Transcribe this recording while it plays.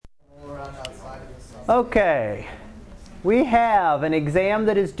Okay, we have an exam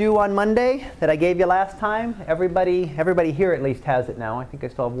that is due on Monday that I gave you last time. Everybody here at least has it now. I think I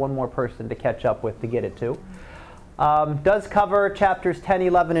still have one more person to catch up with to get it to. Does cover chapters 10,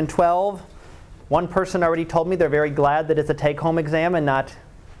 11, and 12. One person already told me they're very glad that it's a take-home exam and not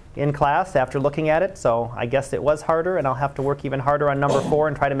in class after looking at it. So I guess it was harder, and I'll have to work even harder on number 4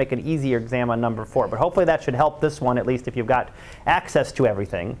 and try to make an easier exam on number 4. But hopefully that should help this one, at least if you've got access to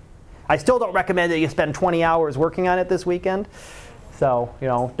everything. I still don't recommend that you spend 20 hours working on it this weekend. So,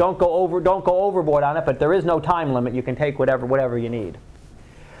 don't go overboard on it, but there is no time limit. You can take whatever you need.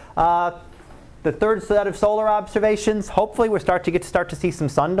 The third set of solar observations, hopefully we'll start to see some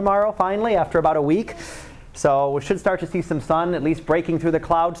sun tomorrow finally after about a week. So we should start to see some sun at least breaking through the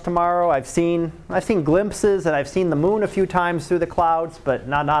clouds tomorrow. I've seen glimpses, and I've seen the moon a few times through the clouds, but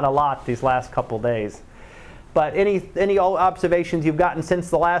not a lot these last couple days. But any observations you've gotten since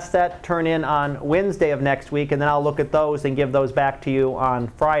the last set, turn in on Wednesday of next week, and then I'll look at those and give those back to you on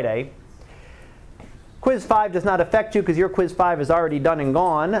Friday. Quiz 5 does not affect you because your Quiz 5 is already done and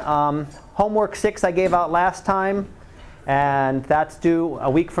gone. Homework 6 I gave out last time, and that's due a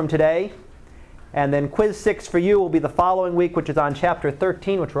week from today. And then Quiz 6 for you will be the following week, which is on Chapter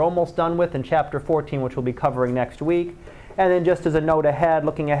 13, which we're almost done with, and Chapter 14, which we'll be covering next week. And then just as a note ahead,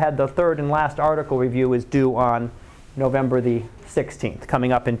 looking ahead, the third and last article review is due on November the 16th,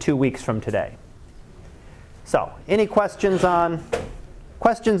 coming up in 2 weeks from today. So, any questions on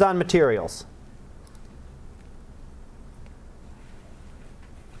materials?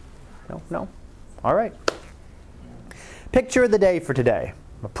 No? All right. Picture of the day for today.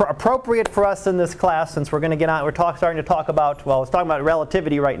 Appropriate for us in this class, since we're going to get on. Starting to talk about, well, it's talking about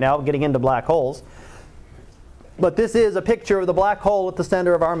relativity right now, getting into black holes. But this is a picture of the black hole at the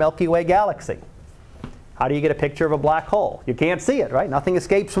center of our Milky Way galaxy. How do you get a picture of a black hole? You can't see it, right? Nothing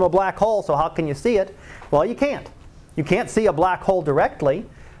escapes from a black hole, so how can you see it? Well, you can't. You can't see a black hole directly,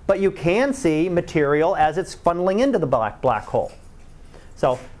 but you can see material as it's funneling into the black hole.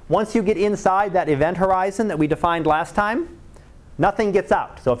 So once you get inside that event horizon that we defined last time, nothing gets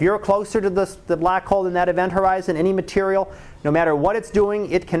out. So if you're closer to the black hole than that event horizon, any material, no matter what it's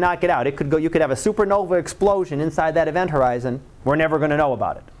doing, it cannot get out. You could have a supernova explosion inside that event horizon. We're never going to know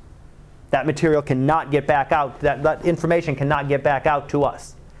about it. That material cannot get back out. That information cannot get back out to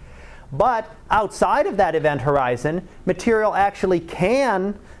us. But outside of that event horizon, material actually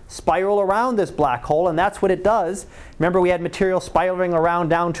can spiral around this black hole, and that's what it does. Remember, we had material spiraling around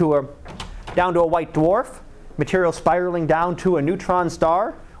down to a white dwarf. Material spiraling down to a neutron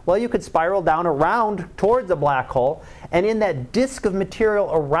star. Well, you could spiral down around towards a black hole, and in that disk of material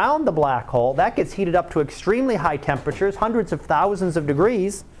around the black hole, that gets heated up to extremely high temperatures, hundreds of thousands of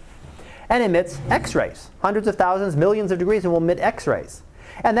degrees, and emits X-rays. Hundreds of thousands, millions of degrees, and will emit X-rays.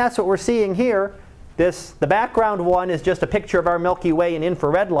 And that's what we're seeing here. The background one is just a picture of our Milky Way in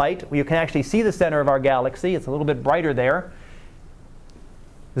infrared light, where you can actually see the center of our galaxy. It's a little bit brighter there.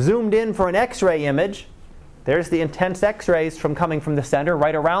 Zoomed in for an X-ray image. There's the intense X-rays coming from the center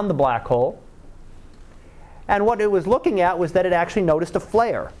right around the black hole. And what it was looking at was that it actually noticed a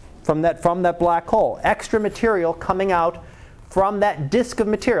flare from that black hole. Extra material coming out from that disk of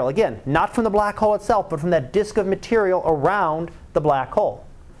material. Again, not from the black hole itself, but from that disk of material around the black hole.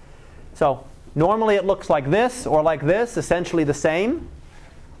 So normally it looks like this or like this, essentially the same.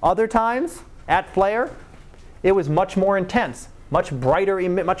 Other times, at flare, it was much more intense, much brighter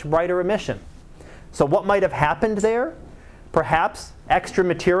emission. So what might have happened there? Perhaps extra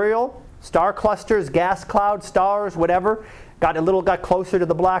material, star clusters, gas clouds, stars, whatever, got closer to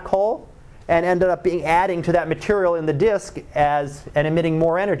the black hole and ended up adding to that material in the disk and emitting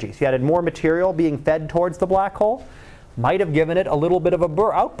more energy. So you added more material being fed towards the black hole. Might have given it a little bit of a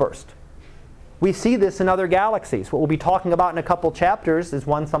outburst. We see this in other galaxies. What we'll be talking about in a couple chapters is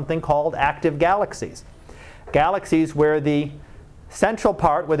something called active galaxies. Galaxies where the central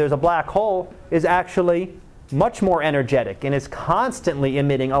part, where there's a black hole, is actually much more energetic and is constantly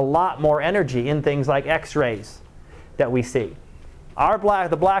emitting a lot more energy in things like X-rays that we see.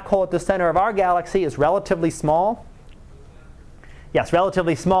 The black hole at the center of our galaxy is relatively small. Yes,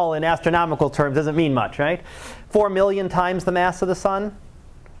 relatively small in astronomical terms doesn't mean much, right? 4 million times the mass of the sun.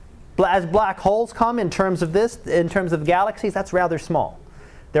 As black holes come in terms of galaxies, that's rather small.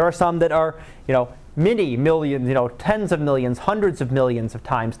 There are some that are, many millions, tens of millions, hundreds of millions of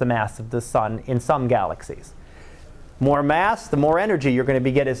times the mass of the sun in some galaxies. More mass, the more energy you're going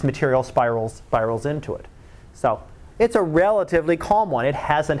to get as material spirals into it. So it's a relatively calm one. It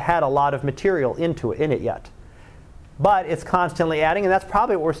hasn't had a lot of material in it yet. But it's constantly adding, and that's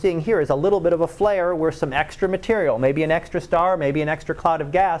probably what we're seeing here is a little bit of a flare where some extra material, maybe an extra star, maybe an extra cloud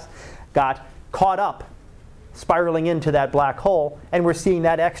of gas, got caught up, spiraling into that black hole, and we're seeing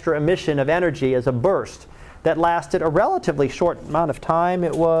that extra emission of energy as a burst that lasted a relatively short amount of time.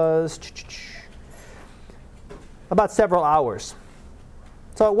 It was about several hours.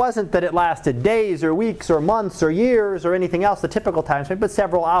 So it wasn't that it lasted days or weeks or months or years or anything else, the typical time frame, but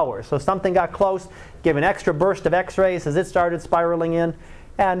several hours. So something got close, gave an extra burst of X-rays as it started spiraling in,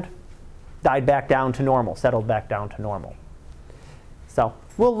 and died back down to normal, settled back down to normal. So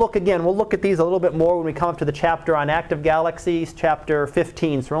we'll look at these a little bit more when we come up to the chapter on active galaxies, chapter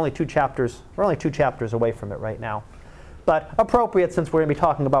 15. So we're only two chapters away from it right now. But appropriate since we're going to be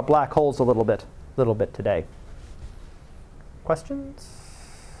talking about black holes a little bit today. Questions?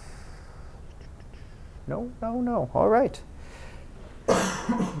 No. All right.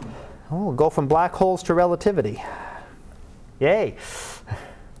 We'll go from black holes to relativity. Yay.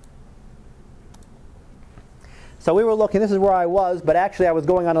 So we were looking, this is where I was, but actually I was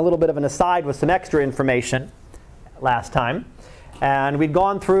going on a little bit of an aside with some extra information last time. And we'd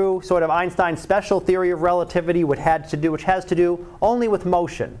gone through sort of Einstein's special theory of relativity, which has to do only with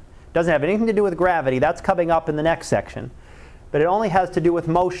motion. Doesn't have anything to do with gravity. That's coming up in the next section. But it only has to do with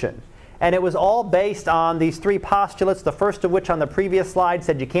motion. And it was all based on these three postulates, the first of which on the previous slide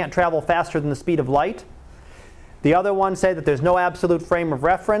said you can't travel faster than the speed of light. The other one said that there's no absolute frame of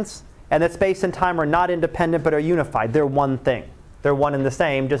reference, and that space and time are not independent but are unified. They're one thing. They're one and the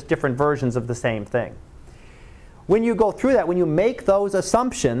same, just different versions of the same thing. When you go through that, when you make those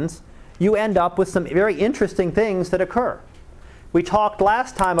assumptions, you end up with some very interesting things that occur. We talked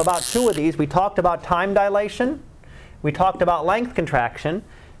last time about two of these. We talked about time dilation. We talked about length contraction.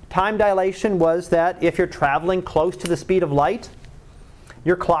 Time dilation was that if you're traveling close to the speed of light,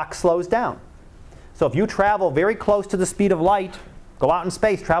 your clock slows down. So if you travel very close to the speed of light, go out in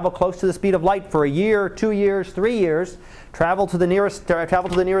space, travel close to the speed of light for a year, 2 years, 3 years, travel to the nearest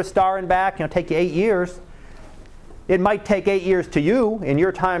star and back, take you 8 years. It might take 8 years to you in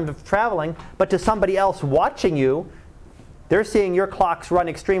your time of traveling, but to somebody else watching you, they're seeing your clocks run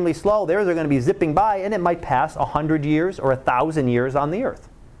extremely slow. Theirs are going to be zipping by, and it might pass 100 years or 1,000 years on the Earth.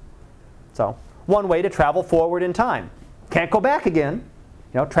 So one way to travel forward in time. Can't go back again.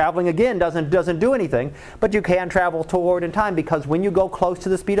 Traveling again doesn't do anything, but you can travel forward in time because when you go close to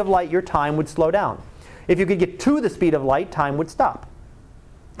the speed of light, your time would slow down. If you could get to the speed of light, time would stop.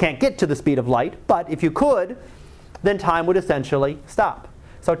 Can't get to the speed of light, but if you could, then time would essentially stop.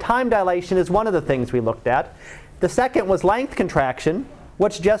 So time dilation is one of the things we looked at. The second was length contraction,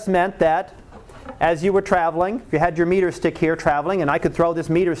 which just meant that as you were traveling, if you had your meter stick here traveling, and I could throw this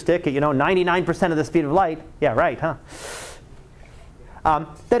meter stick at 99% of the speed of light, yeah, right, huh?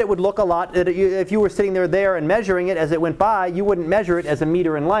 That it would look a lot, if you were sitting there and measuring it as it went by, you wouldn't measure it as a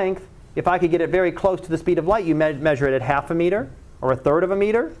meter in length. If I could get it very close to the speed of light, you measure it at half a meter, or a third of a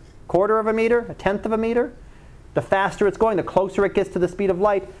meter, quarter of a meter, a tenth of a meter. The faster it's going, the closer it gets to the speed of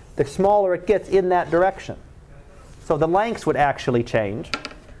light, the smaller it gets in that direction. So the lengths would actually change.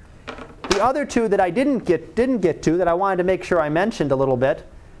 The other two that I didn't get to that I wanted to make sure I mentioned a little bit,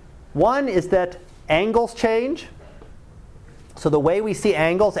 one is that angles change. So the way we see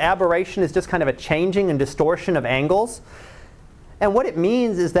angles, aberration is just kind of a changing and distortion of angles. And what it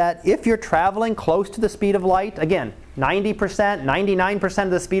means is that if you're traveling close to the speed of light, again, 90%, 99%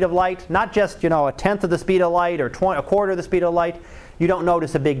 of the speed of light, not just a tenth of the speed of light or a quarter of the speed of light, you don't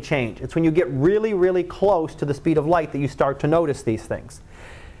notice a big change. It's when you get really, really close to the speed of light that you start to notice these things.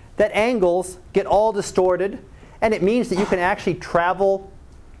 That angles get all distorted, and it means that you can actually travel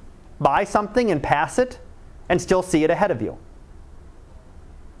by something and pass it and still see it ahead of you.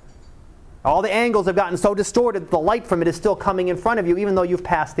 All the angles have gotten so distorted that the light from it is still coming in front of you even though you've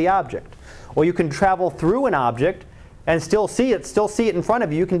passed the object. Or you can travel through an object and still see it in front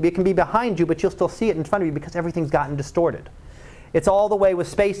of you. It can be behind you, but you'll still see it in front of you because everything's gotten distorted. It's all the way with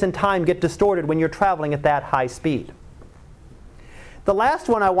space and time get distorted when you're traveling at that high speed. The last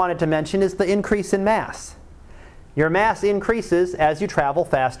one I wanted to mention is the increase in mass. Your mass increases as you travel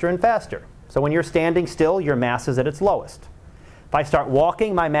faster and faster. So when you're standing still, your mass is at its lowest. If I start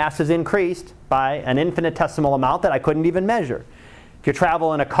walking, my mass is increased by an infinitesimal amount that I couldn't even measure. If you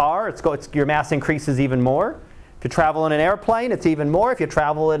travel in a car, your mass increases even more. If you travel in an airplane, it's even more. If you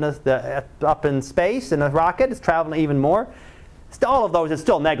travel up in space in a rocket, it's traveling even more. All of those is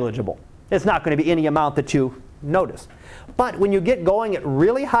still negligible. It's not going to be any amount that you notice. But when you get going at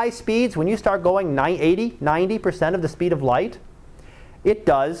really high speeds, when you start going 80, 90% of the speed of light, it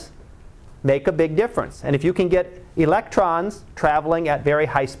does make a big difference. And if you can get electrons traveling at very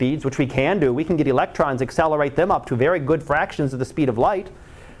high speeds, which we can do, we can get electrons, accelerate them up to very good fractions of the speed of light,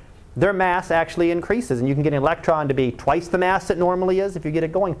 their mass actually increases. And you can get an electron to be twice the mass it normally is if you get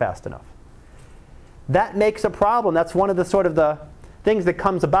it going fast enough. that makes a problem. That's one of the sort of the things that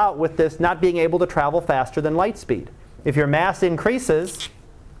comes about with this not being able to travel faster than light speed. If your mass increases,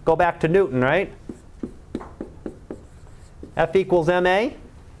 go back to Newton, right? F equals ma.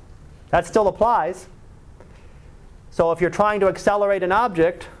 That still applies. So if you're trying to accelerate an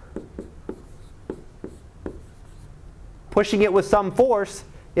object, pushing it with some force,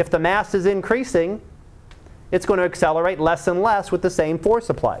 if the mass is increasing, it's going to accelerate less and less with the same force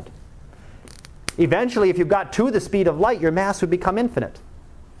applied. Eventually, if you got to the speed of light, your mass would become infinite.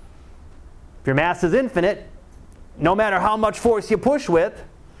 If your mass is infinite, no matter how much force you push with,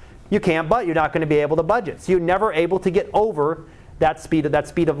 you're not going to be able to budget. So you're never able to get over that speed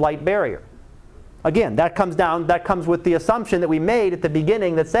of light barrier. Again, that comes with the assumption that we made at the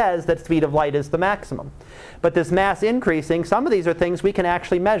beginning that says that speed of light is the maximum. But this mass increasing, some of these are things we can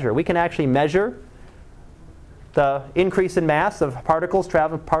actually measure. We can actually measure the increase in mass of particles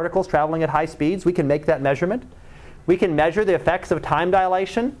traveling at high speeds. We can make that measurement. We can measure the effects of time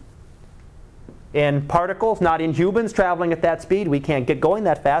dilation in particles, not in humans traveling at that speed. We can't get going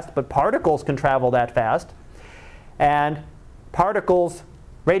that fast, but particles can travel that fast. And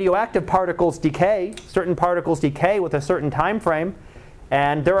radioactive particles decay. Certain particles decay with a certain time frame.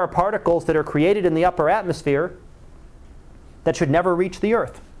 And there are particles that are created in the upper atmosphere that should never reach the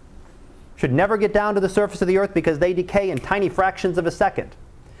Earth. Should never get down to the surface of the Earth because they decay in tiny fractions of a second.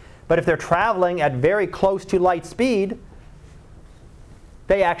 But if they're traveling at very close to light speed,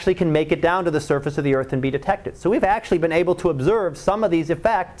 they actually can make it down to the surface of the Earth and be detected. So we've actually been able to observe some of these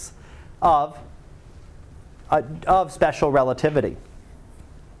effects of special relativity.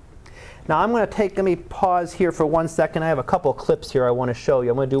 Now let me pause here for 1 second. I have a couple clips here I want to show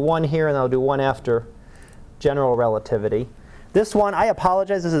you. I'm going to do one here and I'll do one after general relativity. This one, I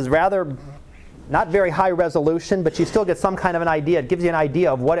apologize, this is rather not very high resolution, but you still get some kind of an idea. It gives you an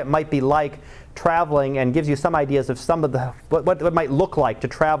idea of what it might be like traveling and gives you some ideas of what it might look like to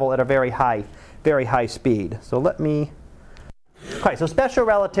travel at a very high speed. So so special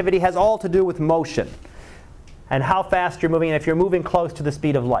relativity has all to do with motion and how fast you're moving and if you're moving close to the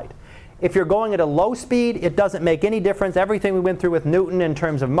speed of light. If you're going at a low speed, it doesn't make any difference. Everything we went through with Newton in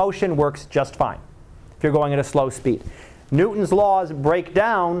terms of motion works just fine if you're going at a slow speed. Newton's laws break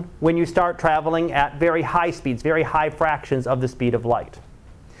down when you start traveling at very high speeds, very high fractions of the speed of light.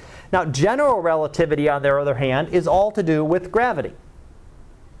 Now, general relativity, on the other hand, is all to do with gravity.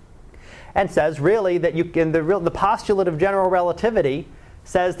 And says really that the postulate of general relativity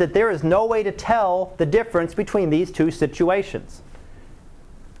says that there is no way to tell the difference between these two situations.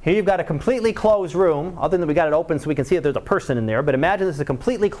 Here you've got a completely closed room, other than we got it open so we can see that there's a person in there, but imagine this is a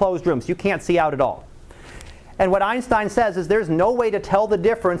completely closed room, so you can't see out at all. And what Einstein says is there's no way to tell the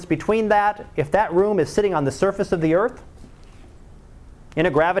difference between that, if that room is sitting on the surface of the Earth in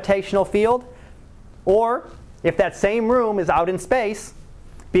a gravitational field, or if that same room is out in space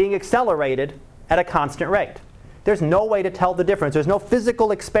being accelerated at a constant rate. There's no way to tell the difference. There's no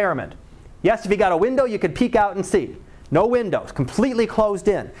physical experiment. Yes, if you got a window, you could peek out and see. No windows, completely closed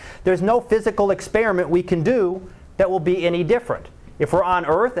in. There's no physical experiment we can do that will be any different. If we're on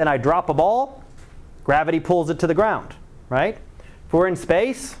Earth and I drop a ball, gravity pulls it to the ground, right? If we're in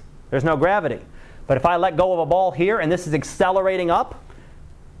space, there's no gravity. But if I let go of a ball here and this is accelerating up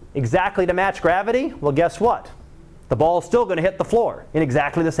exactly to match gravity, well, guess what? The ball is still going to hit the floor in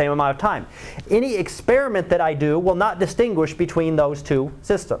exactly the same amount of time. Any experiment that I do will not distinguish between those two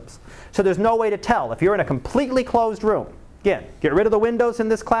systems. So there's no way to tell. If you're in a completely closed room, again, get rid of the windows in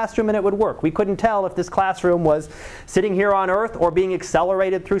this classroom and it would work. We couldn't tell if this classroom was sitting here on Earth or being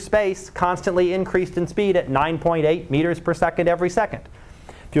accelerated through space, constantly increased in speed at 9.8 meters per second every second.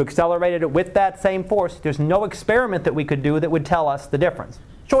 If you accelerated it with that same force, there's no experiment that we could do that would tell us the difference.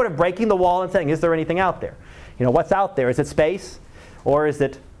 Short of breaking the wall and saying, is there anything out there? You know, what's out there? Is it space or is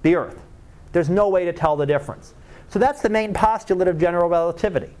it the Earth? There's no way to tell the difference. So that's the main postulate of general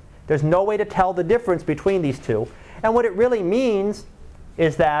relativity. There's no way to tell the difference between these two. And what it really means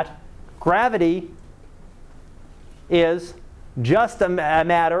is that gravity is just a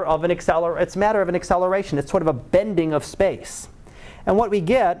matter of an acceleration. It's sort of a bending of space. And what we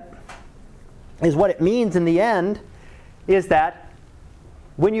get is what it means in the end is that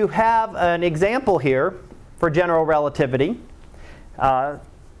when you have an example here for general relativity,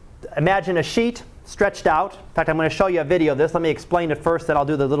 imagine a sheet stretched out. In fact, I'm going to show you a video of this. Let me explain it first, then I'll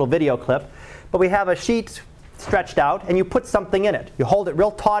do the little video clip. But we have a sheet stretched out, and you put something in it. You hold it real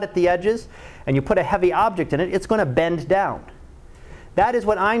taut at the edges, and you put a heavy object in it. It's going to bend down. That is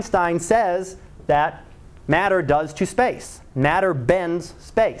what Einstein says that matter does to space. Matter bends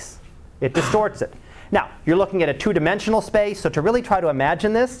space. It distorts it. Now, you're looking at a two-dimensional space, so to really try to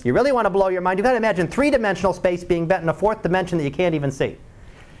imagine this, you really want to blow your mind. You've got to imagine three-dimensional space being bent in a fourth dimension that you can't even see.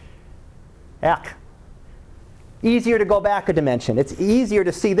 Heck. Easier to go back a dimension. It's easier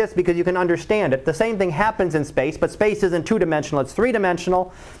to see this because you can understand it. The same thing happens in space, but space isn't two-dimensional, it's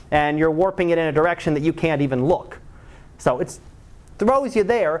three-dimensional, and you're warping it in a direction that you can't even look. So it throws you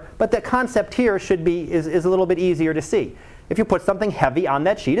there, but the concept here should be is a little bit easier to see. If you put something heavy on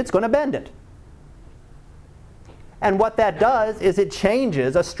that sheet, it's going to bend it. And what that does is it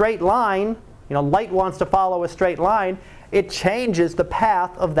changes a straight line. Light wants to follow a straight line. It changes the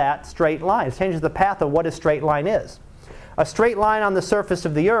path of that straight line. It changes the path of what a straight line is. A straight line on the surface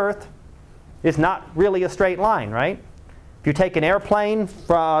of the Earth is not really a straight line, right? If you take an airplane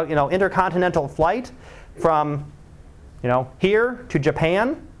from intercontinental flight from here to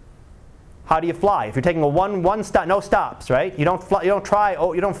Japan, how do you fly? If you're taking a one stop, no stops, right? You don't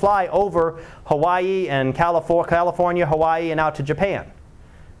fly over Hawaii and California, Hawaii, and out to Japan.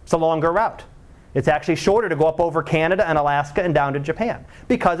 It's a longer route. It's actually shorter to go up over Canada and Alaska and down to Japan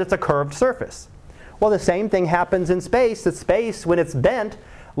because it's a curved surface. Well, the same thing happens in space. In space, when it's bent,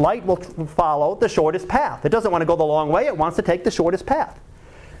 light will follow the shortest path. It doesn't want to go the long way. It wants to take the shortest path.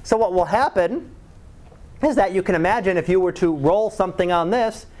 So what will happen is that you can imagine if you were to roll something on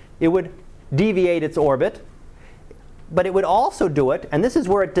this, it would deviate its orbit. But it would also do it, and this is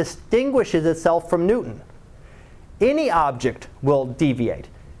where it distinguishes itself from Newton. Any object will deviate.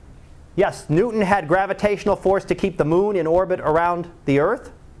 Yes, Newton had gravitational force to keep the moon in orbit around the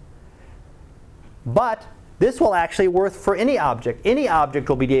Earth. But this will actually work for any object. Any object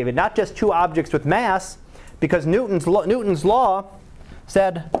will be deviated, not just two objects with mass, because Newton's law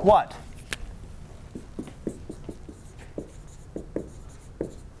said what?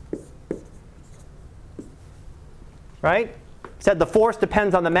 Right? Said the force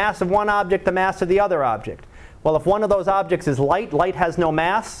depends on the mass of one object, the mass of the other object. Well, if one of those objects is light, light has no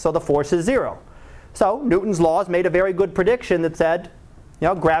mass, so the force is zero. So Newton's laws made a very good prediction that said,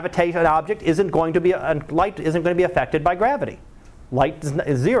 gravitation, an object light isn't going to be affected by gravity. Light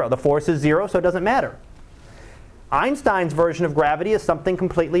is zero. The force is zero, so it doesn't matter. Einstein's version of gravity is something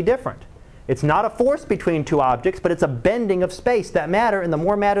completely different. It's not a force between two objects, but it's a bending of space. That matter, and the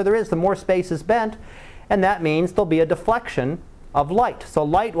more matter there is, the more space is bent, and that means there'll be a deflection of light. So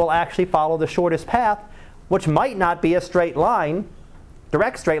light will actually follow the shortest path, which might not be a straight line,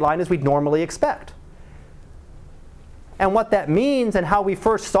 direct straight line as we'd normally expect. And what that means and how we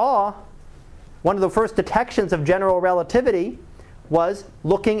first saw, one of the first detections of general relativity was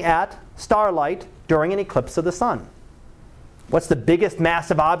looking at starlight during an eclipse of the sun. What's the biggest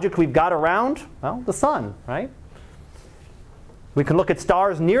massive object we've got around? Well, the sun, right? We can look at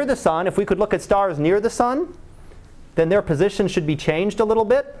stars near the sun. If we could look at stars near the sun, then their position should be changed a little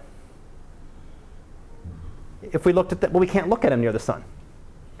bit. If we looked at that, well, we can't look at them near the sun.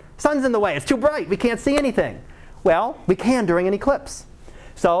 Sun's in the way. It's too bright. We can't see anything. Well, we can during an eclipse.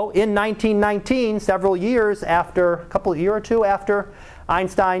 So in 1919, several years after, a year or two after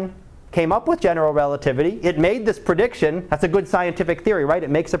Einstein came up with general relativity, it made this prediction. That's a good scientific theory, right? It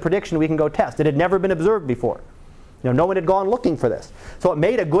makes a prediction we can go test. It had never been observed before. No one had gone looking for this. So it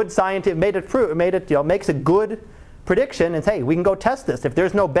made a good makes a good prediction and say, hey, we can go test this. If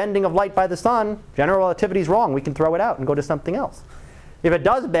there's no bending of light by the sun, general relativity is wrong. We can throw it out and go to something else. If it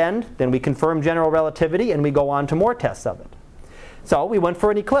does bend, then we confirm general relativity and we go on to more tests of it. So we went for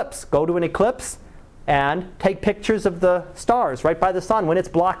an eclipse. Go to an eclipse and take pictures of the stars right by the sun when it's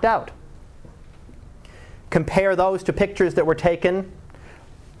blocked out. Compare those to pictures that were taken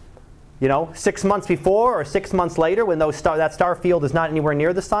 6 months before or 6 months later when that star field is not anywhere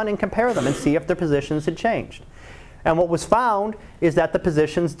near the sun, and compare them and see if their positions had changed. And what was found is that the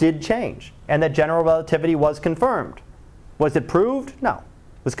positions did change and that general relativity was confirmed. Was it proved? No.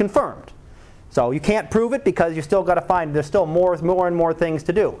 It was confirmed. So you can't prove it because you still got to find, there's still more and more things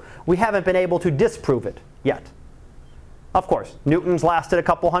to do. We haven't been able to disprove it yet. Of course, Newton's lasted a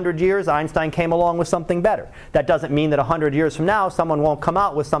couple hundred years. Einstein came along with something better. That doesn't mean that 100 years from now someone won't come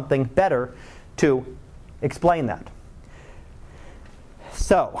out with something better to explain that.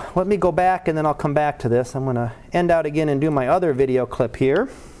 So let me go back and then I'll come back to this. I'm going to end out again and do my other video clip here.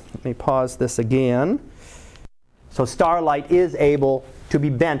 Let me pause this again. So starlight is able to be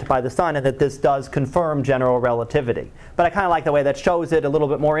bent by the sun, and that this does confirm general relativity. But I kind of like the way that shows it a little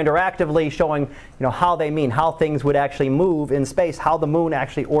bit more interactively, showing how things would actually move in space, how the moon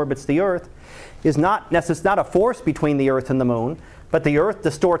actually orbits the Earth. Is not a force between the Earth and the moon, but the Earth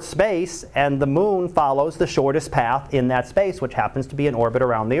distorts space and the moon follows the shortest path in that space, which happens to be an orbit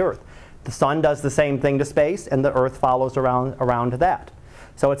around the Earth. The sun does the same thing to space and the Earth follows around that.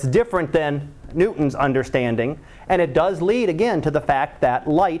 So it's different than Newton's understanding, and it does lead again to the fact that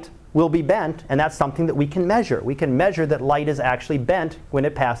light will be bent, and that's something that we can measure. We can measure that light is actually bent when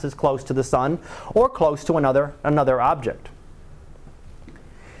it passes close to the sun or close to another object.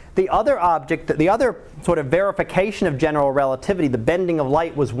 The other sort of verification of general relativity, the bending of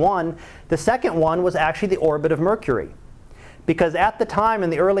light, was one. The second one was actually the orbit of Mercury. Because at the time in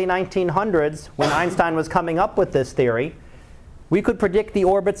the early 1900s, when Einstein was coming up with this theory, we could predict the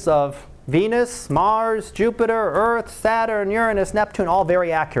orbits of Venus, Mars, Jupiter, Earth, Saturn, Uranus, Neptune, all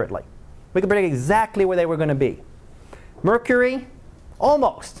very accurately. We could predict exactly where they were going to be. Mercury,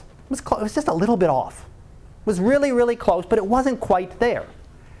 almost. It was just a little bit off. It was really, really close, but it wasn't quite there.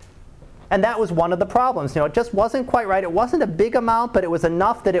 And that was one of the problems. It just wasn't quite right. It wasn't a big amount, but it was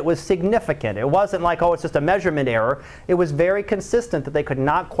enough that it was significant. It wasn't like, oh, it's just a measurement error. It was very consistent that they could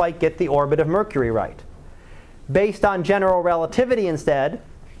not quite get the orbit of Mercury right. Based on general relativity instead,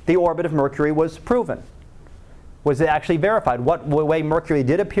 the orbit of Mercury was proven. Was actually verified. What way Mercury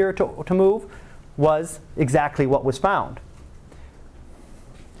did appear to move was exactly what was found.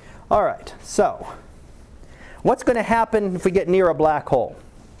 All right, so what's going to happen if we get near a black hole?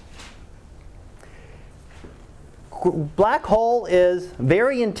 Black hole is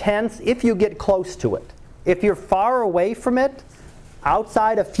very intense if you get close to it. If you're far away from it,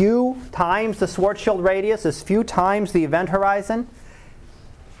 outside a few times the Schwarzschild radius, a few times the event horizon,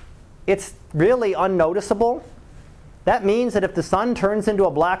 it's really unnoticeable. That means that if the sun turns into a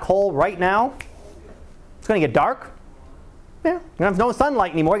black hole right now, it's going to get dark. Yeah, you don't have no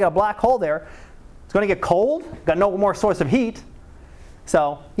sunlight anymore. You got a black hole there. It's going to get cold. Got no more source of heat.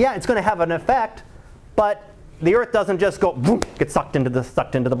 So yeah, it's going to have an effect, but the Earth doesn't just go boom, get sucked into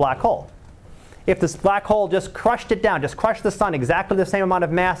the black hole. If this black hole just crushed it down, just crushed the sun exactly the same amount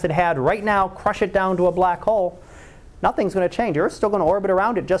of mass it had right now, crush it down to a black hole, nothing's going to change. Earth's still going to orbit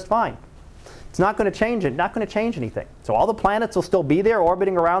around it just fine. It's not going to change it, not going to change anything. So all the planets will still be there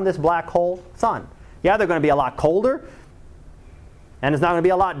orbiting around this black hole sun. Yeah, they're going to be a lot colder, and it's not going to be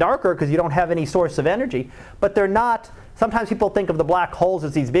a lot darker because you don't have any source of energy, but they're not. Sometimes people think of the black holes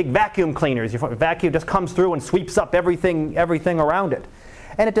as these big vacuum cleaners. Your vacuum just comes through and sweeps up everything around it.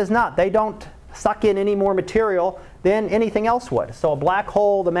 And it does not. They don't suck in any more material than anything else would. So a black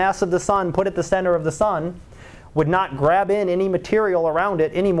hole, the mass of the sun, put at the center of the sun, would not grab in any material around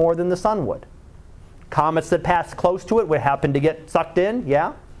it any more than the sun would. Comets that pass close to it would happen to get sucked in,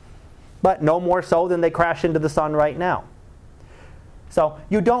 yeah, but no more so than they crash into the sun right now. So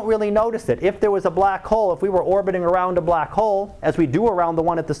you don't really notice it. If there was a black hole, if we were orbiting around a black hole, as we do around the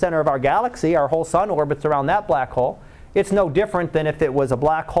one at the center of our galaxy, our whole sun orbits around that black hole, it's no different than if it was a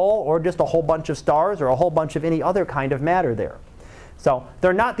black hole or just a whole bunch of stars or a whole bunch of any other kind of matter there. So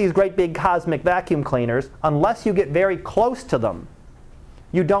they're not these great big cosmic vacuum cleaners. Unless you get very close to them,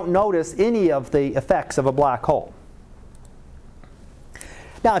 you don't notice any of the effects of a black hole.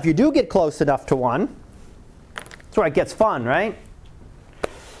 Now, if you do get close enough to one, that's where it gets fun, right?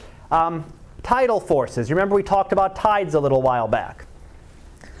 Tidal forces. You remember we talked about tides a little while back.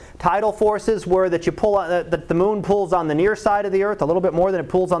 Tidal forces were that you pull that the moon pulls on the near side of the Earth a little bit more than it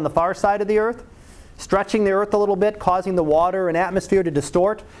pulls on the far side of the Earth, stretching the Earth a little bit, causing the water and atmosphere to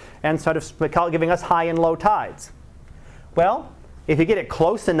distort, and sort of giving us high and low tides. Well, if you get it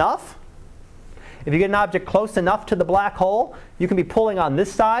close enough, if you get an object close enough to the black hole, you can be pulling on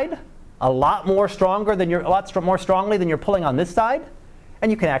this side a lot more strongly than you're pulling on this side, and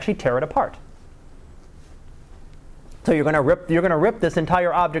you can actually tear it apart. So you're going to rip this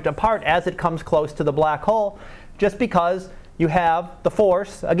entire object apart as it comes close to the black hole, just because you have the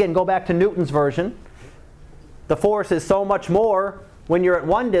force. Again, go back to Newton's version. The force is so much more when you're at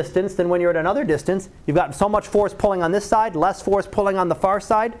one distance than when you're at another distance. You've got so much force pulling on this side, less force pulling on the far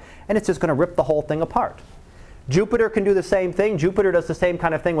side, and it's just going to rip the whole thing apart. Jupiter can do the same thing. Jupiter does the same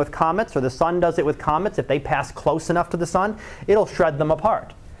kind of thing with comets, or the sun does it with comets. If they pass close enough to the sun, it'll shred them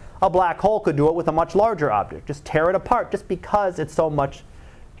apart. A black hole could do it with a much larger object. Just tear it apart just because it's so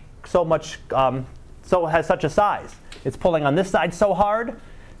has such a size. It's pulling on this side so hard,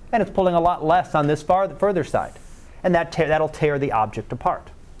 and it's pulling a lot less on this further side. And that'll tear the object apart.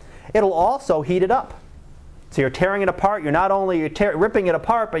 It'll also heat it up. So you're tearing it apart. You're not only ripping it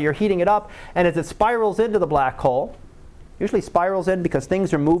apart, but you're heating it up. And as it spirals into the black hole, usually spirals in because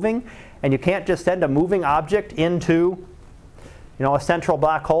things are moving, and you can't just send a moving object into a central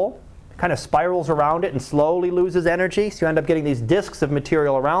black hole. It kind of spirals around it and slowly loses energy. So you end up getting these disks of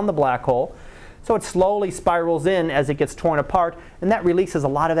material around the black hole. So it slowly spirals in as it gets torn apart, and that releases a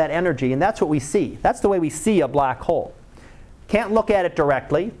lot of that energy, and that's what we see. That's the way we see a black hole. Can't look at it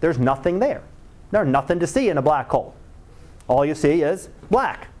directly. There's nothing there. There's nothing to see in a black hole. All you see is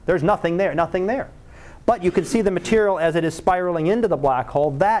black. There's nothing there, nothing there. But you can see the material as it is spiraling into the black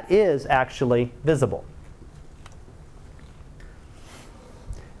hole. That is actually visible.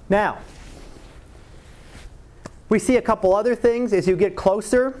 Now, we see a couple other things. As you get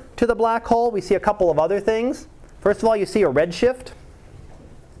closer to the black hole, we see a couple of other things. First of all, you see a redshift.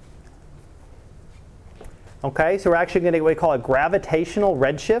 Okay, so we're actually going to get what we call a gravitational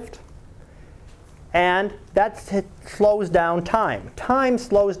redshift. And that slows down time. Time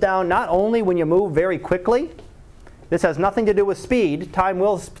slows down not only when you move very quickly. This has nothing to do with speed. Time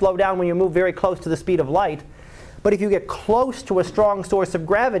will slow down when you move very close to the speed of light. But if you get close to a strong source of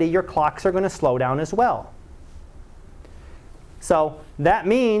gravity, your clocks are going to slow down as well. So that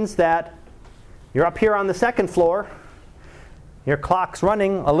means that you're up here on the second floor. Your clock's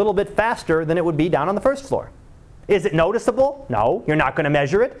running a little bit faster than it would be down on the first floor. Is it noticeable? No, you're not going to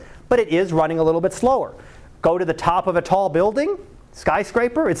measure it. But it is running a little bit slower. Go to the top of a tall building,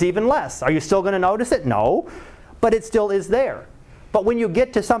 skyscraper, it's even less. Are you still going to notice it? No, but it still is there. But when you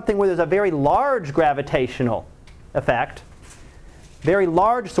get to something where there's a very large gravitational effect, very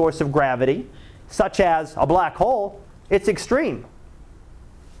large source of gravity, such as a black hole, it's extreme.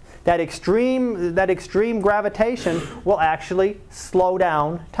 That extreme gravitation will actually slow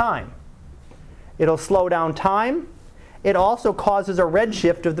down time. It'll slow down time. It also causes a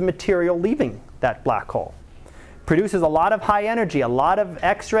redshift of the material leaving that black hole. Produces a lot of high energy, a lot of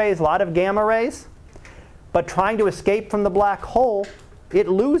X-rays, a lot of gamma rays. But trying to escape from the black hole, it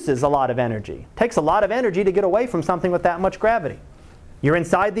loses a lot of energy. It takes a lot of energy to get away from something with that much gravity. You're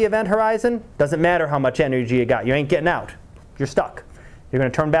inside the event horizon, doesn't matter how much energy you got. You ain't getting out. You're stuck. You're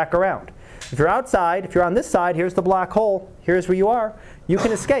going to turn back around. If you're outside, if you're on this side, here's the black hole, here's where you are, you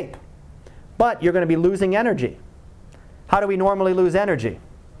can escape. But you're going to be losing energy. How do we normally lose energy?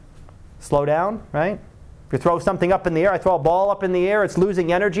 Slow down, right? If you throw something up in the air, I throw a ball up in the air, it's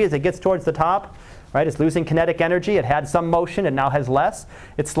losing energy as it gets towards the top, right? It's losing kinetic energy. It had some motion, it now has less.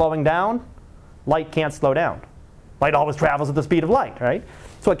 It's slowing down. Light can't slow down. Light always travels at the speed of light, right?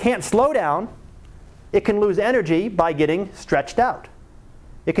 So it can't slow down. It can lose energy by getting stretched out.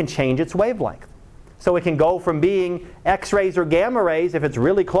 It can change its wavelength. So it can go from being X-rays or gamma rays if it's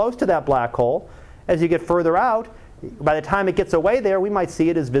really close to that black hole. As you get further out, by the time it gets away there, we might see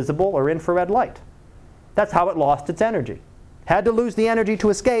it as visible or infrared light. That's how it lost its energy. Had to lose the energy to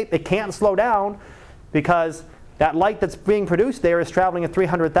escape. It can't slow down because that light that's being produced there is traveling at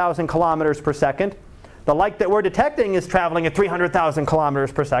 300,000 kilometers per second. The light that we're detecting is traveling at 300,000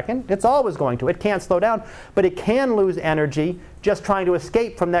 kilometers per second. It's always going to. It can't slow down, but it can lose energy just trying to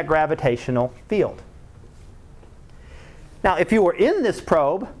escape from that gravitational field. Now, if you were in this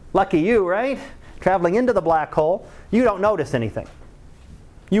probe, lucky you, right? Traveling into the black hole, you don't notice anything.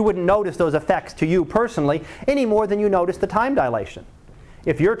 You wouldn't notice those effects to you personally any more than you notice the time dilation.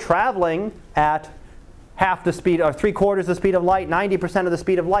 If you're traveling at half the speed or 3/4 the speed of light, 90% of the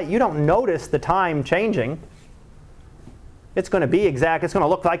speed of light, you don't notice the time changing. It's going to be exact. It's going to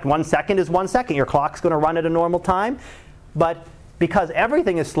look like 1 second is 1 second. Your clock's going to run at a normal time. But because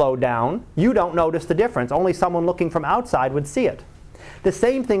everything is slowed down, you don't notice the difference. Only someone looking from outside would see it. The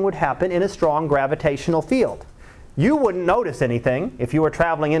same thing would happen in a strong gravitational field. You wouldn't notice anything if you were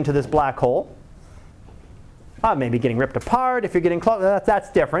traveling into this black hole. Maybe getting ripped apart. If you're getting close,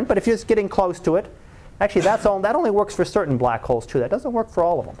 that's different. But if you're just getting close to it, actually that only works for certain black holes too. That doesn't work for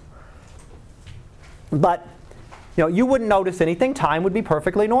all of them. But you wouldn't notice anything. Time would be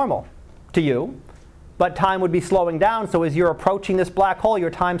perfectly normal to you. But time would be slowing down. So as you're approaching this black hole, your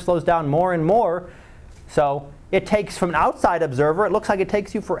time slows down more and more. So it takes, from an outside observer, it looks like it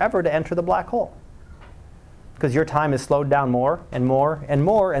takes you forever to enter the black hole. Because your time is slowed down more and more and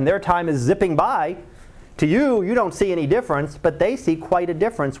more, and their time is zipping by. To you, you don't see any difference, but they see quite a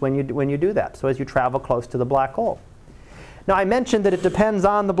difference when you do that. So as you travel close to the black hole. Now I mentioned that it depends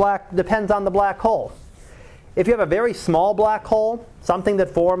on the black hole. If you have a very small black hole, something that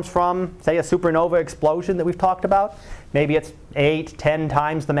forms from, say, a supernova explosion that we've talked about, maybe it's 8, 10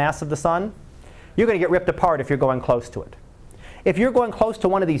 times the mass of the sun, you're going to get ripped apart if you're going close to it. If you're going close to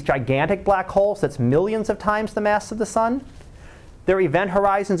one of these gigantic black holes that's millions of times the mass of the sun, their event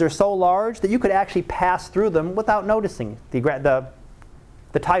horizons are so large that you could actually pass through them without noticing the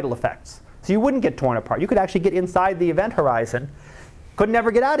tidal effects. So you wouldn't get torn apart. You could actually get inside the event horizon. Could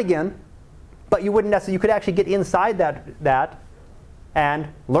never get out again, but you wouldn't necessarily. You could actually get inside that and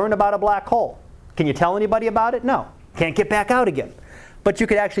learn about a black hole. Can you tell anybody about it? No. Can't get back out again. But you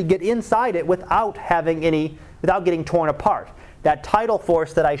could actually get inside it without getting torn apart. That tidal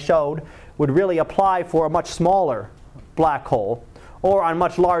force that I showed would really apply for a much smaller black hole, or on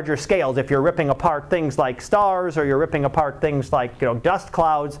much larger scales. If you're ripping apart things like stars, or you're ripping apart things like dust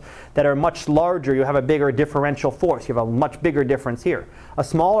clouds that are much larger, you have a bigger differential force. You have a much bigger difference here. A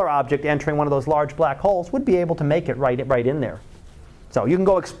smaller object entering one of those large black holes would be able to make it right in there. So you can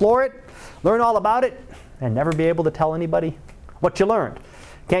go explore it, learn all about it, and never be able to tell anybody what you learned.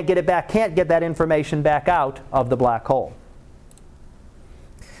 Can't get it back, can't get that information back out of the black hole.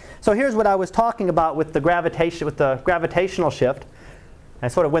 So here's what I was talking about with the gravitational shift. I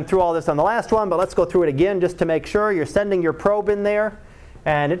sort of went through all this on the last one, but let's go through it again just to make sure. You're sending your probe in there,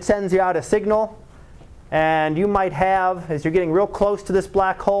 and it sends you out a signal. And you might have, as you're getting real close to this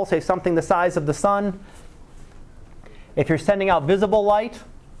black hole, say something the size of the sun, if you're sending out visible light,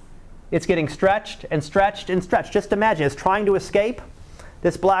 it's getting stretched and stretched and stretched. Just imagine it's trying to escape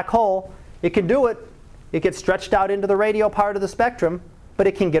this black hole. It can do it. It gets stretched out into the radio part of the spectrum, but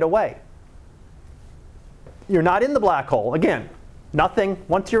it can get away. You're not in the black hole. Again, nothing.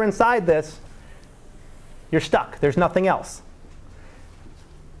 Once you're inside this, you're stuck. There's nothing else.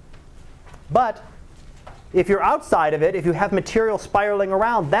 But if you're outside of it, if you have material spiraling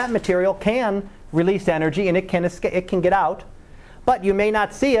around, that material can release energy and it can escape, it can get out. But you may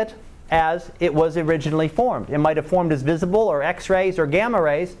not see it as it was originally formed. It might have formed as visible or X-rays or gamma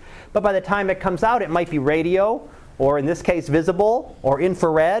rays, but by the time it comes out, it might be radio, or in this case visible, or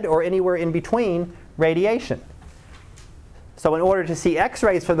infrared, or anywhere in between radiation. So in order to see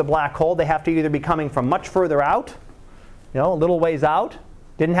X-rays from the black hole, they have to either be coming from much further out, a little ways out,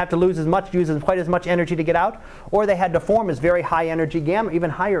 didn't have to use quite as much energy to get out, or they had to form as very high energy gamma, even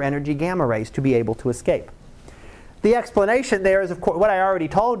higher energy gamma rays to be able to escape. The explanation there is, of course, what I already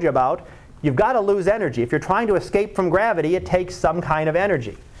told you about. You've got to lose energy. If you're trying to escape from gravity, it takes some kind of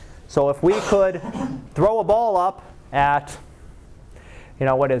energy. So if we could throw a ball up at,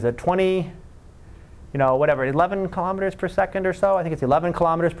 20, 11 kilometers per second or so. I think it's 11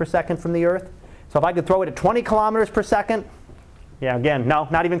 kilometers per second from the Earth. So if I could throw it at 20 kilometers per second, again, no,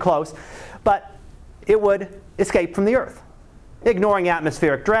 not even close, but it would escape from the Earth, ignoring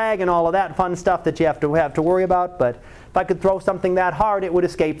atmospheric drag and all of that fun stuff that you have to worry about. But if I could throw something that hard, it would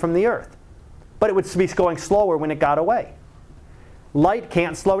escape from the Earth. But it would be going slower when it got away. Light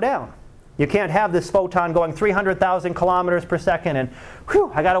can't slow down. You can't have this photon going 300,000 kilometers per second and,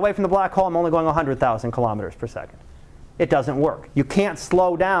 whew, I got away from the black hole, I'm only going 100,000 kilometers per second. It doesn't work. You can't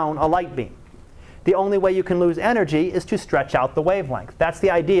slow down a light beam. The only way you can lose energy is to stretch out the wavelength. That's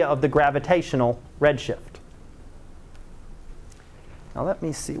the idea of the gravitational redshift. Now let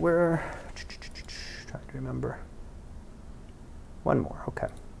me see where, trying to remember. One more, okay.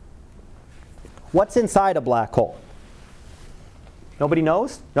 What's inside a black hole? Nobody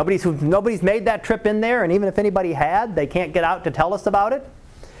knows? Nobody's made that trip in there, and even if anybody had, they can't get out to tell us about it.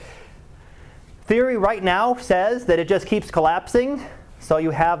 Theory right now says that it just keeps collapsing. So you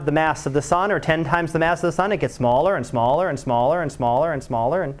have the mass of the sun, or 10 times the mass of the sun. It gets smaller and smaller and smaller and smaller and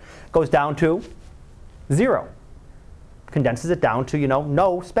smaller and goes down to 0. Condenses it down to,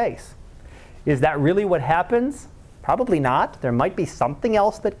 no space. Is that really what happens? Probably not. There might be something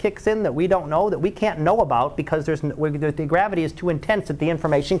else that kicks in that we don't know, that we can't know about, because the gravity is too intense that the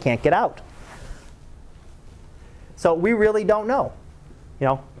information can't get out. So we really don't know.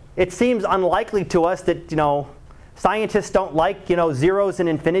 It seems unlikely to us that, scientists don't like, zeros and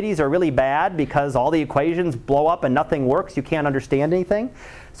infinities are really bad because all the equations blow up and nothing works. You can't understand anything.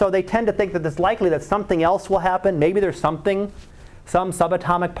 So they tend to think that it's likely that something else will happen. Maybe there's some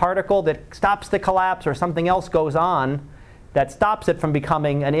subatomic particle that stops the collapse, or something else goes on that stops it from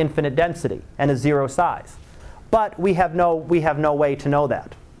becoming an infinite density and a 0 size. But we have no way to know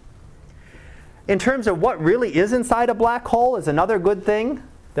that. In terms of what really is inside a black hole is another good thing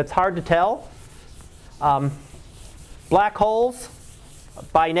that's hard to tell. Black holes,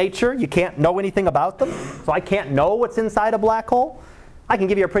 by nature, you can't know anything about them. So I can't know what's inside a black hole. I can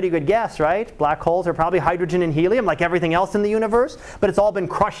give you a pretty good guess, right? Black holes are probably hydrogen and helium, like everything else in the universe, but it's all been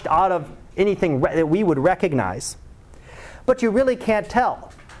crushed out of anything that we would recognize. But you really can't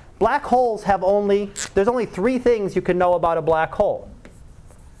tell. Black holes there's only 3 things you can know about a black hole.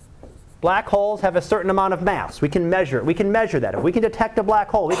 Black holes have a certain amount of mass. We can measure that. If we can detect a black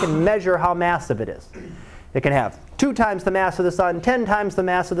hole, we can measure how massive it is. It can have 2 times the mass of the sun, 10 times the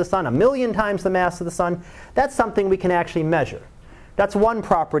mass of the sun, 1,000,000 times the mass of the sun. That's something we can actually measure. That's one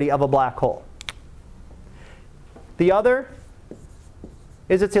property of a black hole. The other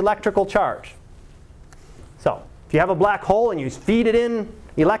is its electrical charge. So if you have a black hole and you feed it in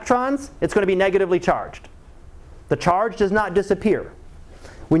electrons, it's going to be negatively charged. The charge does not disappear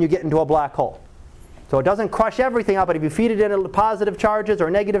when you get into a black hole. So it doesn't crush everything up, but if you feed it in positive charges or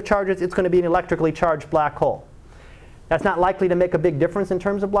negative charges, it's going to be an electrically charged black hole. That's not likely to make a big difference in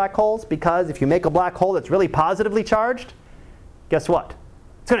terms of black holes, because if you make a black hole that's really positively charged, guess what?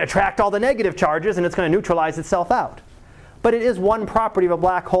 It's going to attract all the negative charges and it's going to neutralize itself out. But it is one property of a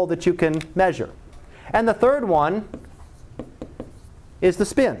black hole that you can measure. And the third one is the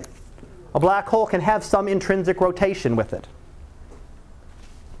spin. A black hole can have some intrinsic rotation with it.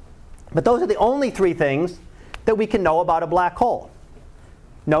 But those are the only three things that we can know about a black hole.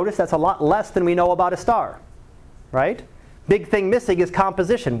 Notice that's a lot less than we know about a star, right? Big thing missing is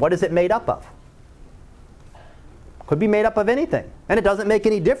composition. What is it made up of? Could be made up of anything. And it doesn't make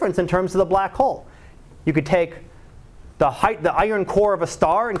any difference in terms of the black hole. You could take the iron core of a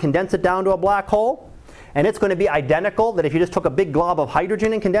star and condense it down to a black hole, and it's going to be identical that if you just took a big glob of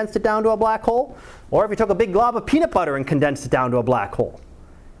hydrogen and condensed it down to a black hole, or if you took a big glob of peanut butter and condensed it down to a black hole.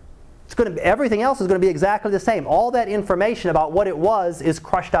 Everything else is going to be exactly the same. All that information about what it was is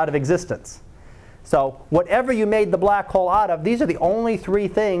crushed out of existence. So whatever you made the black hole out of, these are the only three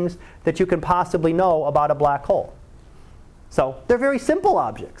things that you can possibly know about a black hole. So they're very simple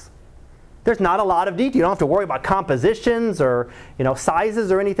objects. There's not a lot of detail. You don't have to worry about compositions or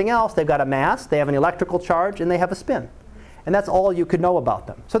sizes or anything else. They've got a mass, they have an electrical charge, and they have a spin. And that's all you could know about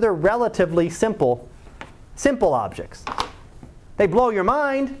them. So they're relatively simple objects. They blow your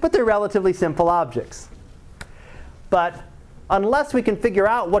mind, but they're relatively simple objects. But unless we can figure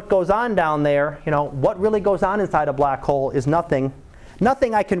out what goes on down there, what really goes on inside a black hole is nothing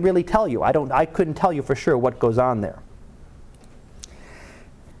I can really tell you. I couldn't tell you for sure what goes on there.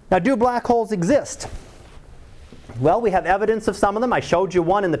 Now, do black holes exist? Well, we have evidence of some of them. I showed you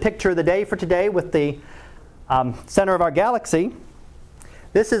one in the picture of the day for today with the center of our galaxy.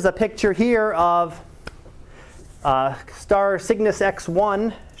 This is a picture here of star Cygnus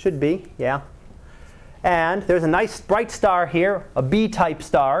X1, should be, yeah. And there's a nice bright star here, a B-type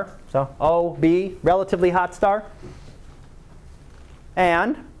star, so O, B, relatively hot star.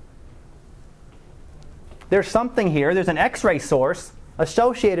 And there's something here, there's an X-ray source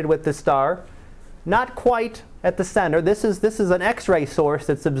associated with this star, not quite at the center. This is an X-ray source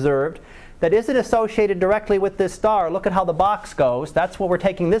that's observed that isn't associated directly with this star. Look at how the box goes. That's what we're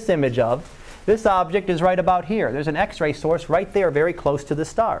taking this image of. This object is right about here. There's an X-ray source right there very close to the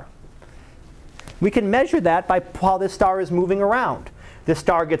star. We can measure that by how this star is moving around. This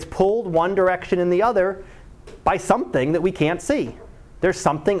star gets pulled one direction and the other by something that we can't see. There's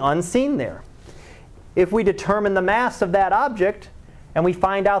something unseen there. If we determine the mass of that object, and we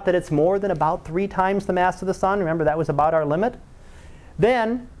find out that it's more than about 3 times the mass of the sun, remember that was about our limit,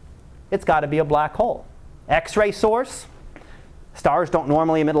 then it's got to be a black hole. X-ray source. Stars don't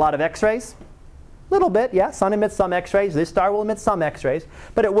normally emit a lot of X-rays. A little bit, yeah, sun emits some X-rays. This star will emit some X-rays,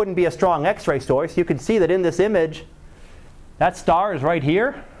 but it wouldn't be a strong X-ray source. You can see that in this image, that star is right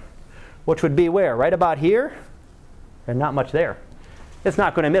here, which would be where? Right about here, and not much there. It's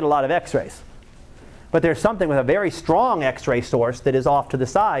not going to emit a lot of X-rays. But there's something with a very strong X-ray source that is off to the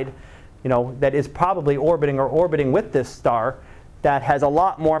side, that is probably orbiting with this star that has a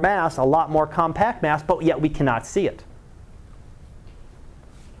lot more mass, a lot more compact mass, but yet we cannot see it.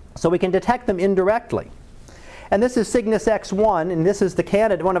 So we can detect them indirectly. And this is Cygnus X1, and this is the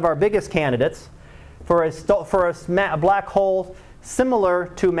candidate, one of our biggest candidates for a black hole similar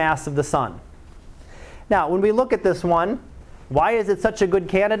to mass of the sun. Now, when we look at this one, why is it such a good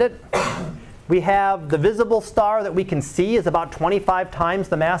candidate? We have the visible star that we can see is about 25 times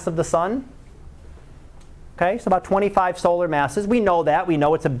the mass of the sun. Okay, so about 25 solar masses. We know that. We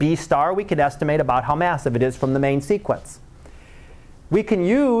know it's a B star. We can estimate about how massive it is from the main sequence. We can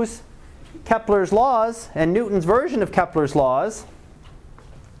use Kepler's laws and Newton's version of Kepler's laws.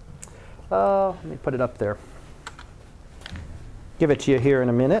 Let me put it up there. Give it to you here in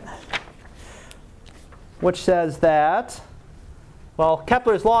a minute. Which says that, well,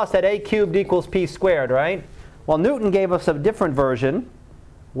 Kepler's law said a cubed equals p squared, right? Well, Newton gave us a different version,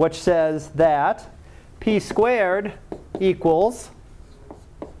 which says that p squared equals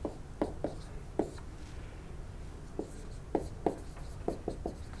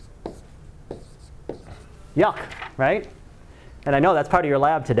yuck, right? And I know that's part of your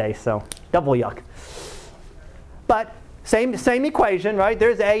lab today, so double yuck. But same equation, right?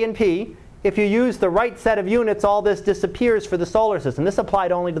 There's a and p. If you use the right set of units, all this disappears for the solar system. This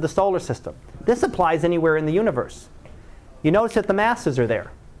applied only to the solar system. This applies anywhere in the universe. You notice that the masses are there.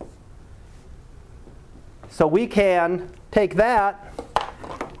 So we can take that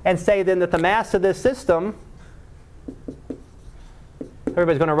and say then that the mass of this system,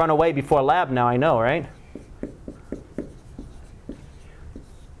 everybody's going to run away before lab now, I know, right?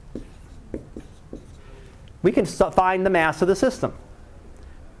 We can find the mass of the system.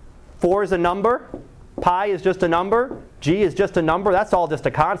 4 is a number. Pi is just a number. G is just a number. That's all just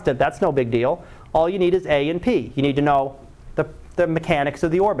a constant. That's no big deal. All you need is A and P. You need to know the mechanics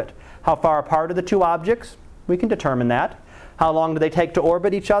of the orbit. How far apart are the two objects? We can determine that. How long do they take to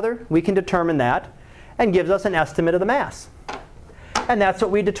orbit each other? We can determine that. And gives us an estimate of the mass. And that's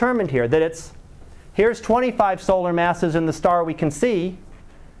what we determined here. That here's 25 solar masses in the star we can see.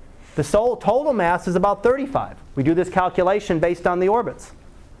 The total mass is about 35. We do this calculation based on the orbits.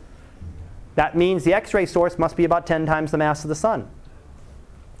 That means the X-ray source must be about 10 times the mass of the sun.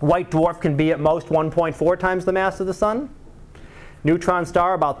 White dwarf can be at most 1.4 times the mass of the sun. Neutron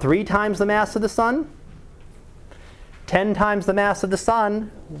star about 3 times the mass of the sun. 10 times the mass of the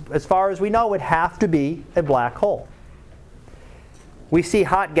sun, as far as we know, would have to be a black hole. We see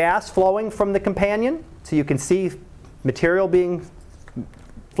hot gas flowing from the companion, so you can see material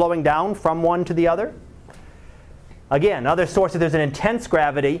flowing down from one to the other. Again, other sources, there's an intense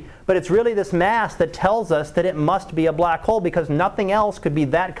gravity, but it's really this mass that tells us that it must be a black hole, because nothing else could be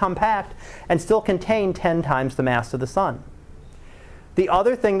that compact and still contain 10 times the mass of the sun. The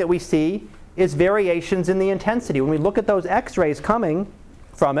other thing that we see is variations in the intensity. When we look at those X-rays coming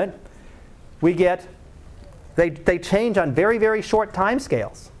from it, we get, they change on very, very short time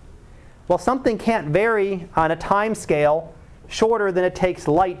scales. Well, something can't vary on a time scale shorter than it takes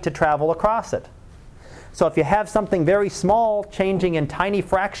light to travel across it. So if you have something very small changing in tiny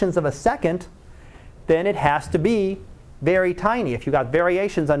fractions of a second, then it has to be very tiny. If you've got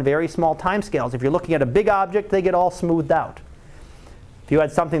variations on very small time scales, if you're looking at a big object, they get all smoothed out. If you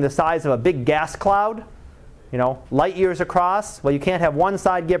had something the size of a big gas cloud, light years across, well, you can't have one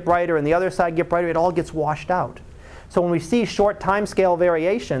side get brighter and the other side get brighter. It all gets washed out. So when we see short time scale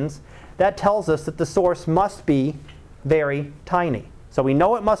variations, that tells us that the source must be very tiny. So we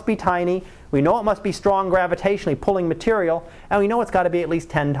know it must be tiny, we know it must be strong gravitationally pulling material, and we know it's got to be at least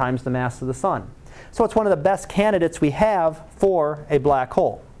 10 times the mass of the sun. So it's one of the best candidates we have for a black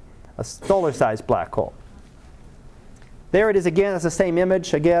hole, a solar-sized black hole. There it is again. It's the same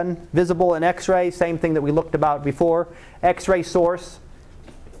image again, visible in X-ray, same thing that we looked about before. X-ray source,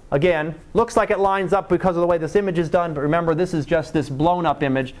 again, looks like it lines up because of the way this image is done, but remember this is just this blown up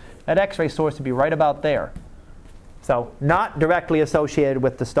image. That X-ray source would be right about there. So not directly associated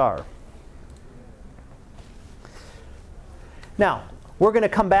with the star. Now, we're going to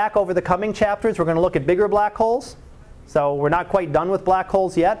come back over the coming chapters. We're going to look at bigger black holes. So we're not quite done with black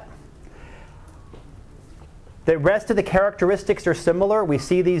holes yet. The rest of the characteristics are similar. We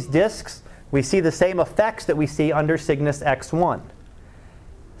see these disks. We see the same effects that we see under Cygnus X1.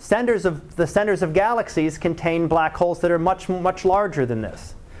 The centers of galaxies contain black holes that are much, much larger than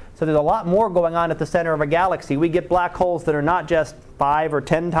this. So there's a lot more going on at the center of a galaxy. We get black holes that are not just 5 or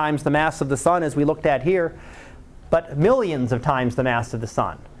 10 times the mass of the sun, as we looked at here, but millions of times the mass of the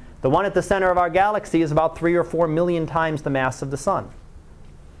sun. The one at the center of our galaxy is about 3 or 4 million times the mass of the sun.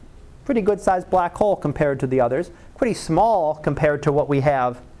 Pretty good sized black hole compared to the others. Pretty small compared to what we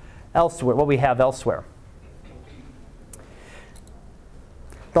have elsewhere.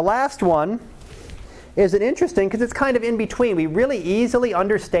 The last one is an interesting, because it's kind of in between. We really easily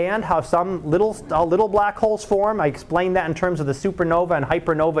understand how some little black holes form. I explained that in terms of the supernova and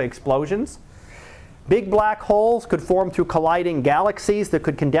hypernova explosions. Big black holes could form through colliding galaxies that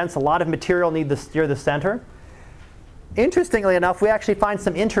could condense a lot of material near the center. Interestingly enough, we actually find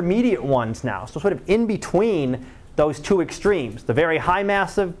some intermediate ones now, so sort of in between those two extremes. The very high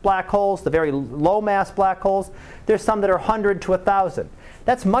massive black holes, the very low mass black holes. There's some that are 100 to 1,000.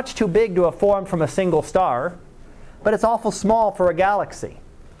 That's much too big to have formed from a single star, but it's awful small for a galaxy.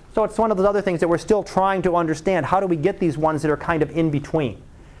 So it's one of those other things that we're still trying to understand. How do we get these ones that are kind of in between?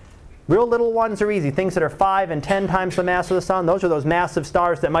 Real little ones are easy. Things that are 5 and 10 times the mass of the sun, those are those massive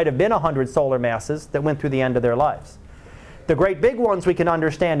stars that might have been 100 solar masses that went through the end of their lives. The great big ones we can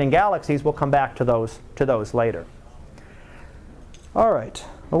understand in galaxies. We'll come back to those later. All right.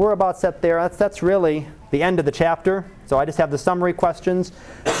 Well, we're about set there. That's really the end of the chapter. So I just have the summary questions.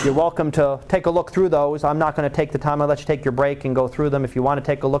 You're welcome to take a look through those. I'm not going to take the time. I'll let you take your break and go through them. If you want to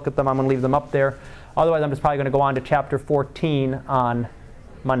take a look at them, I'm going to leave them up there. Otherwise, I'm just probably going to go on to chapter 14 on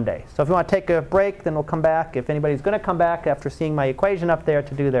Monday. So if you want to take a break, then we'll come back. If anybody's going to come back after seeing my equation up there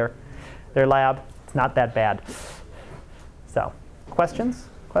to do their lab, it's not that bad. So, questions?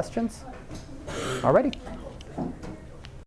 Questions? All righty.